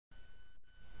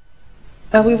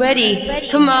Are we ready?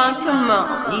 Come on, come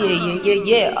on. Yeah, yeah, yeah,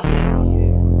 yeah.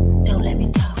 Don't let me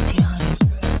talk to you, honey.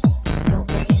 Don't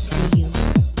let me see you.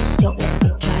 Don't let me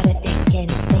try to take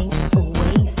anything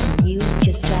away from you.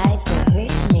 Just try to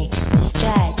hurt me. Just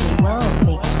try to wrong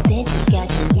me. Then just got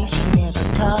to wish you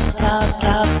never talk none.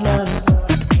 Talk none.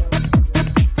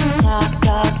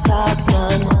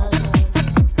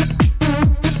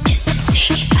 Just to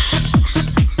sing it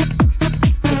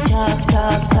out.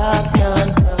 Talk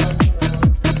none.